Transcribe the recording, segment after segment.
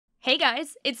Hey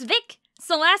guys, it's Vic!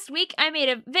 So last week I made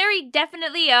a very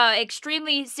definitely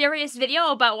extremely serious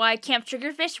video about why Camp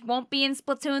Triggerfish won't be in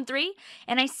Splatoon 3,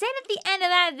 and I said at the end of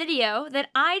that video that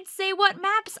I'd say what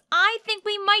maps I think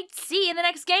we might see in the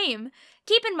next game.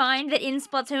 Keep in mind that in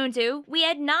Splatoon 2, we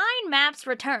had 9 maps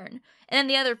return, and then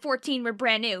the other 14 were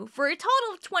brand new, for a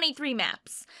total of 23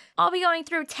 maps. I'll be going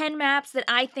through 10 maps that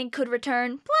I think could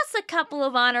return, plus a couple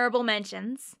of honorable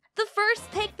mentions. The first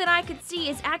pick that I could see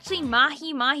is actually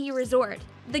Mahi Mahi Resort.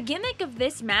 The gimmick of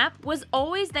this map was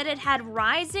always that it had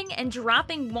rising and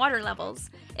dropping water levels.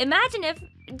 Imagine if,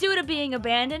 due to being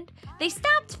abandoned, they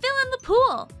stopped filling the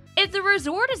pool. If the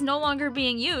resort is no longer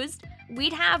being used,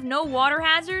 we'd have no water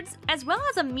hazards, as well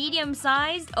as a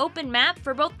medium-sized open map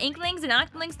for both Inklings and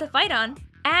Octolings to fight on.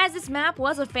 As this map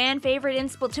was a fan favorite in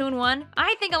Splatoon 1,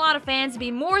 I think a lot of fans would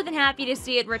be more than happy to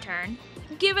see it return.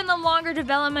 Given the longer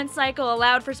development cycle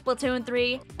allowed for Splatoon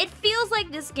 3, it feels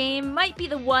like this game might be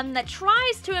the one that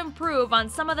tries to improve on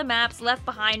some of the maps left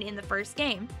behind in the first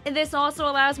game. This also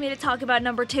allows me to talk about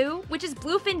number 2, which is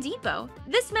Bluefin Depot.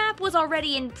 This map was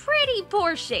already in pretty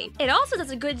poor shape. It also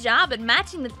does a good job at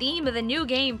matching the theme of the new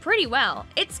game pretty well.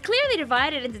 It's clearly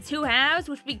divided into 2 halves,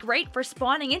 which would be great for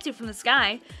spawning into from the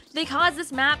sky. Because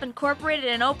this map incorporated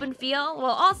an open feel,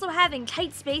 while also having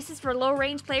tight spaces for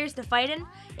low-range players to fight in,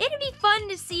 it'd be fun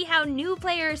to see how new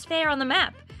players fare on the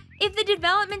map. If the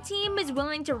development team is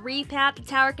willing to repap the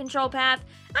tower control path,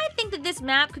 I think that this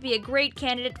map could be a great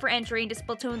candidate for entry into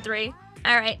Splatoon 3.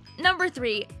 Alright, number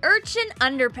 3, Urchin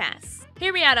Underpass.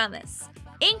 Hear me out on this.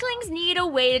 Inklings need a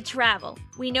way to travel.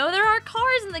 We know there are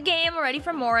cars in the game already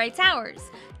from Moray Towers.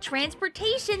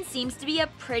 Transportation seems to be a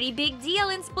pretty big deal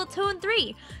in Splatoon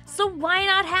 3, so why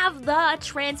not have the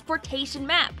transportation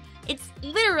map? It's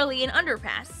literally an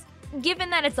underpass. Given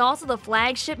that it's also the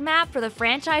flagship map for the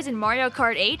franchise in Mario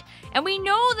Kart 8, and we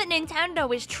know that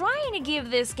Nintendo is trying to give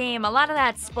this game a lot of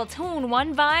that Splatoon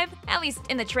 1 vibe, at least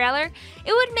in the trailer,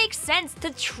 it would make sense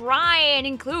to try and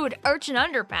include Urchin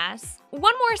Underpass.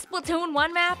 One more Splatoon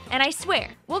 1 map, and I swear,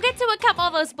 we'll get to a couple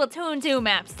of those Splatoon 2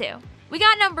 maps too. We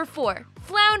got number 4,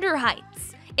 Flounder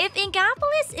Heights. If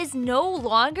Inkopolis is no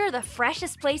longer the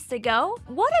freshest place to go,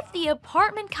 what if the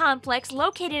apartment complex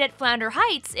located at Flounder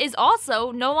Heights is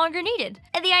also no longer needed?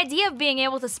 And the idea of being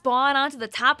able to spawn onto the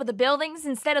top of the buildings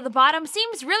instead of the bottom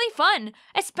seems really fun,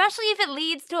 especially if it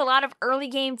leads to a lot of early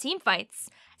game teamfights.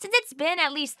 Since it's been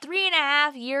at least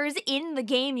 3.5 years in the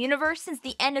game universe since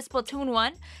the end of Splatoon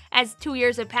 1, as 2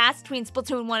 years have passed between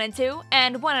Splatoon 1 and 2,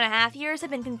 and 1.5 years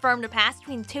have been confirmed to pass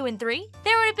between 2 and 3,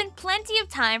 there would have been plenty of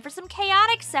time for some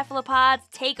chaotic cephalopods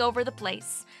to take over the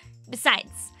place.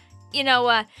 Besides,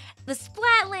 the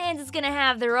Splatlands is gonna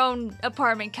have their own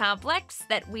apartment complex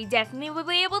that we definitely will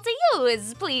be able to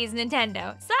use, please,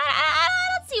 Nintendo. So I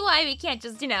don't see why we can't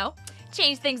just,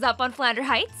 change things up on Flounder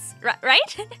Heights,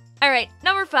 right? Alright,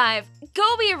 number 5,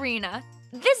 Gobi Arena.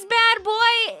 This bad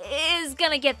boy is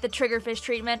gonna get the Triggerfish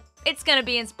treatment. It's gonna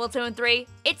be in Splatoon 3.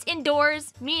 It's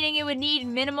indoors, meaning it would need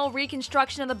minimal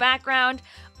reconstruction of the background.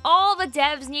 All the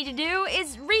devs need to do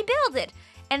is rebuild it,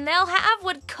 and they'll have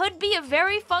what could be a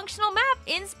very functional map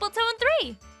in Splatoon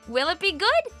 3. Will it be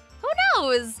good? Who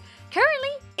knows?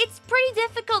 Currently, it's pretty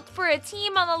difficult for a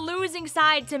team on the losing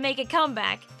side to make a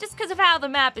comeback, just because of how the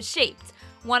map is shaped.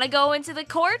 Wanna go into the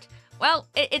court? Well,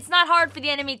 it's not hard for the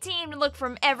enemy team to look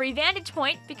from every vantage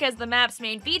point because the map's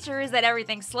main feature is that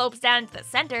everything slopes down to the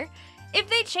center. If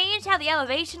they change how the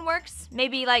elevation works,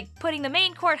 maybe like putting the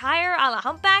main court higher a la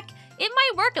Humpback, it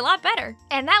might work a lot better.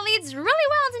 And that leads really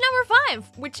well into number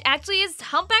 5, which actually is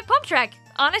Humpback Pump Track.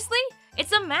 Honestly,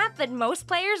 it's a map that most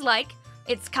players like.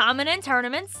 It's common in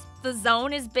tournaments, the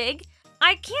zone is big.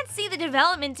 I can't see the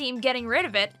development team getting rid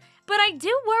of it, but I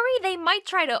do worry they might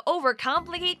try to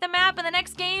overcomplicate the map in the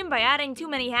next game by adding too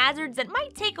many hazards that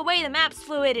might take away the map's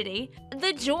fluidity.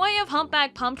 The joy of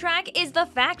Humpback Pump Track is the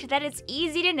fact that it's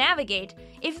easy to navigate.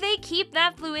 If they keep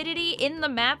that fluidity in the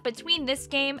map between this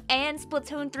game and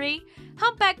Splatoon 3,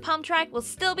 Humpback Pump Track will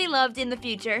still be loved in the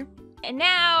future. And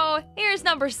now, here's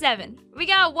number 7. We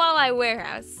got Walleye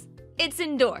Warehouse. It's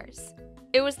indoors.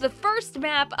 It was the first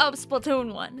map of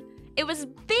Splatoon 1. It was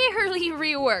barely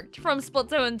reworked from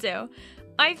Splatoon 2.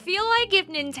 I feel like if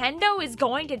Nintendo is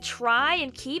going to try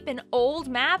and keep an old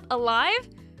map alive,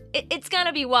 it's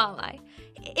gonna be Walleye.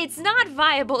 It's not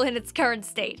viable in its current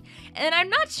state, and I'm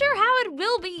not sure how it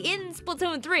will be in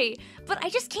Splatoon 3, but I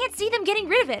just can't see them getting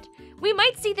rid of it. We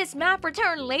might see this map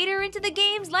return later into the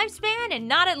game's lifespan and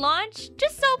not at launch,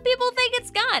 just so people think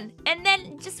it's gone. And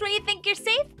then, just when you think you're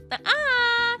safe,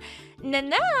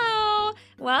 no,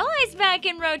 Walleye's back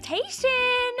in rotation!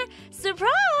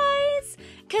 Surprise!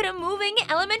 Could a moving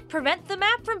element prevent the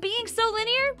map from being so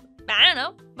linear? I don't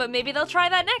know, but maybe they'll try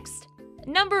that next.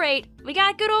 Number 8, we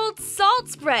got good old Salt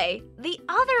Spray, the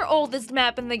other oldest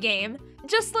map in the game.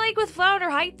 Just like with Flounder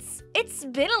Heights, it's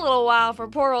been a little while for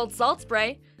poor old Salt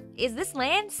Spray. Is this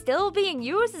land still being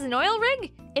used as an oil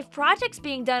rig? If projects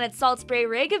being done at Salt Spray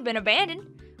Rig have been abandoned,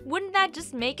 wouldn't that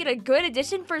just make it a good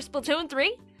addition for Splatoon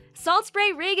 3? Salt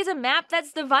Spray Rig is a map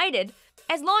that's divided.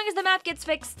 As long as the map gets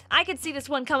fixed, I could see this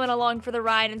one coming along for the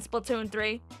ride in Splatoon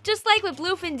 3. Just like with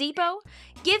Bluefin Depot,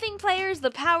 giving players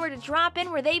the power to drop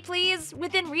in where they please,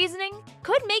 within reasoning,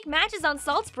 could make matches on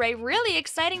Salt Spray really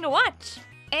exciting to watch.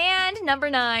 And number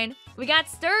 9, we got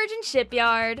Sturgeon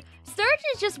Shipyard. Sturgeon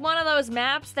is just one of those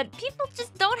maps that people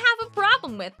just don't have a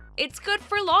problem with. It's good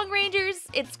for long rangers,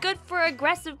 it's good for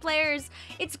aggressive players,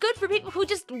 it's good for people who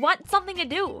just want something to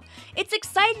do. It's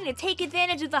exciting to take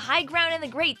advantage of the high ground and the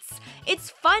grates. It's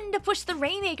fun to push the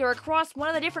Rainmaker across one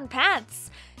of the different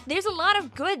paths. There's a lot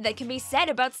of good that can be said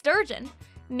about Sturgeon.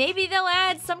 Maybe they'll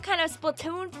add some kind of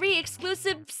Splatoon 3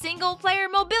 exclusive single-player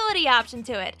mobility option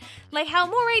to it, like how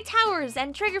Moray Towers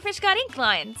and Triggerfish got ink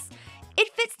lines.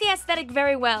 It fits the aesthetic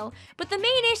very well, but the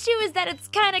main issue is that it's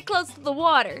kinda close to the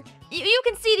water. You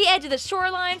can see the edge of the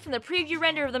shoreline from the preview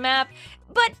render of the map,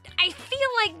 but I feel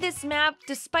like this map,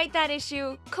 despite that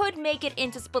issue, could make it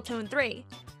into Splatoon 3.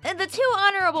 The 2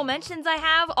 honorable mentions I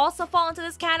have also fall into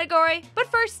this category,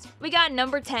 but first, we got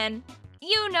number 10.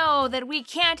 You know that we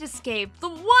can't escape the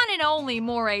one and only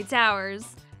Moray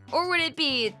Towers. Or would it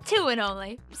be 2 and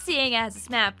only, seeing as this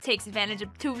map takes advantage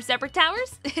of 2 separate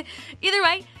towers? Either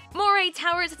way, Moray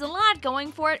Towers has a lot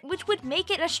going for it, which would make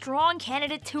it a strong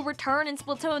candidate to return in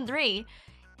Splatoon 3.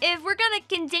 If we're gonna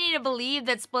continue to believe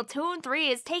that Splatoon 3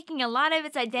 is taking a lot of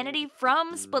its identity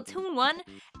from Splatoon 1,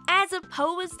 as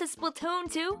opposed to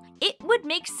Splatoon 2, it would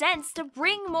make sense to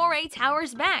bring Moray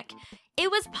Towers back. It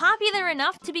was popular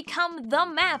enough to become the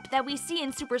map that we see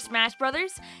in Super Smash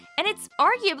Bros., and it's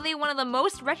arguably one of the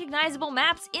most recognizable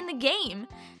maps in the game.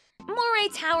 Moray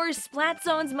Towers Splat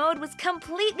Zones mode was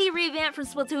completely revamped from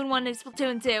Splatoon 1 to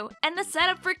Splatoon 2, and the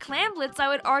setup for Clam Blitz, I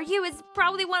would argue, is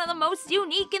probably one of the most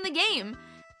unique in the game.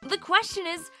 The question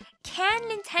is, can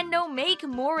Nintendo make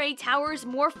Moray Towers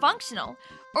more functional?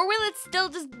 Or will it still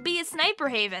just be a sniper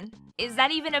haven? Is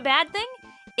that even a bad thing?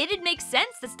 It'd make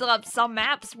sense to still have some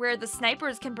maps where the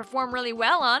snipers can perform really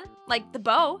well on, like the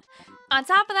bow. On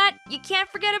top of that, you can't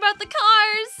forget about the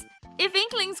cars! If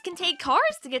Inklings can take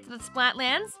cars to get to the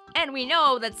Splatlands, and we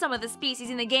know that some of the species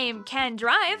in the game can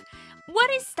drive,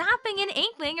 what is stopping an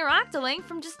Inkling or Octoling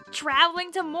from just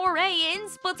traveling to Moray in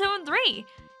Splatoon 3?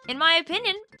 In my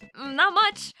opinion, not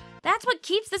much. That's what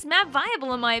keeps this map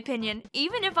viable in my opinion,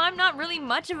 even if I'm not really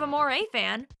much of a Moray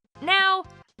fan. Now,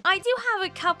 I do have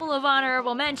a couple of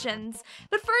honorable mentions,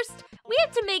 but first, we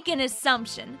have to make an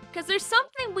assumption, because there's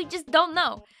something we just don't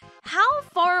know. How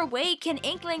far away can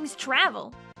Inklings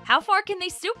travel? How far can they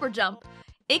super jump?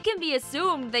 It can be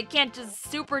assumed they can't just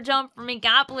super jump from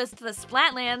Inkopolis to the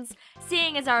Splatlands,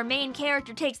 seeing as our main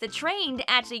character takes the train to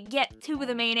actually get to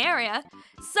the main area.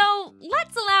 So,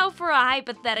 let's allow for a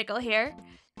hypothetical here.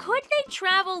 Could they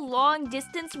travel long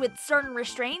distance with certain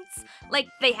restraints? Like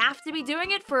they have to be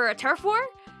doing it for a turf war?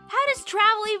 How does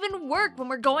travel even work when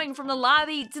we're going from the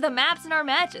lobby to the maps in our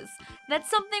matches? That's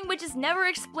something which is never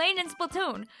explained in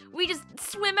Splatoon. We just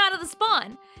swim out of the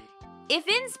spawn. If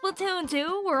in Splatoon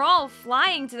 2 we're all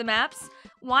flying to the maps,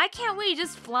 why can't we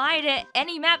just fly to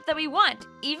any map that we want,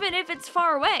 even if it's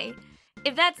far away?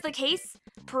 If that's the case,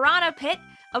 Piranha Pit,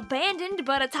 abandoned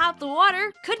but atop the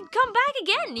water, could come back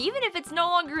again, even if it's no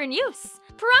longer in use.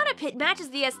 Piranha Pit matches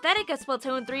the aesthetic of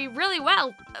Splatoon 3 really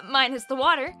well, minus the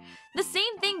water. The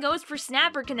same thing goes for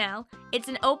Snapper Canal. It's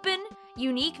an open,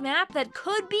 unique map that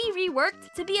could be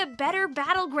reworked to be a better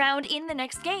battleground in the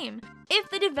next game. If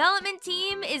the development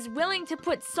team is willing to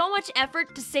put so much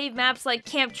effort to save maps like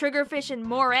Camp Triggerfish and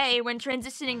Moray when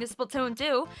transitioning to Splatoon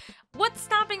 2, what's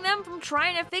stopping them from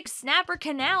trying to fix Snapper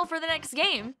Canal for the next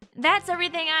game? That's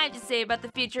everything I have to say about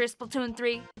the future of Splatoon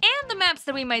 3, and the maps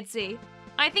that we might see.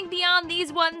 I think beyond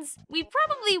these ones, we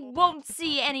probably won't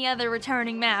see any other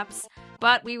returning maps,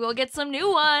 but we will get some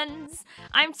new ones.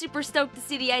 I'm super stoked to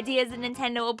see the ideas that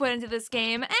Nintendo will put into this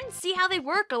game and see how they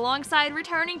work alongside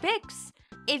returning picks.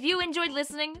 If you enjoyed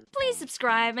listening, please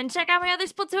subscribe and check out my other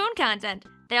Splatoon content.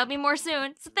 There'll be more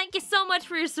soon, so thank you so much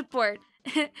for your support.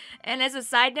 And as a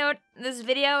side note, this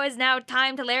video is now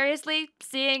timed hilariously,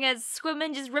 seeing as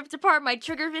Squidman just ripped apart my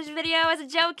Triggerfish video as a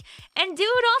joke, and Dude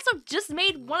also just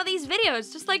made one of these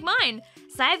videos just like mine.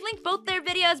 So I've linked both their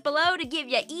videos below to give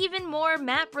you even more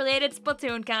map-related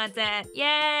Splatoon content.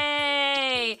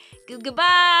 Yay!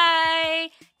 Goodbye!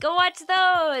 Go watch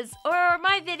those, or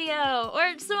my video,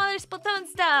 or some other Splatoon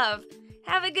stuff.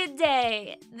 Have a good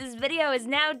day. This video is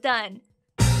now done.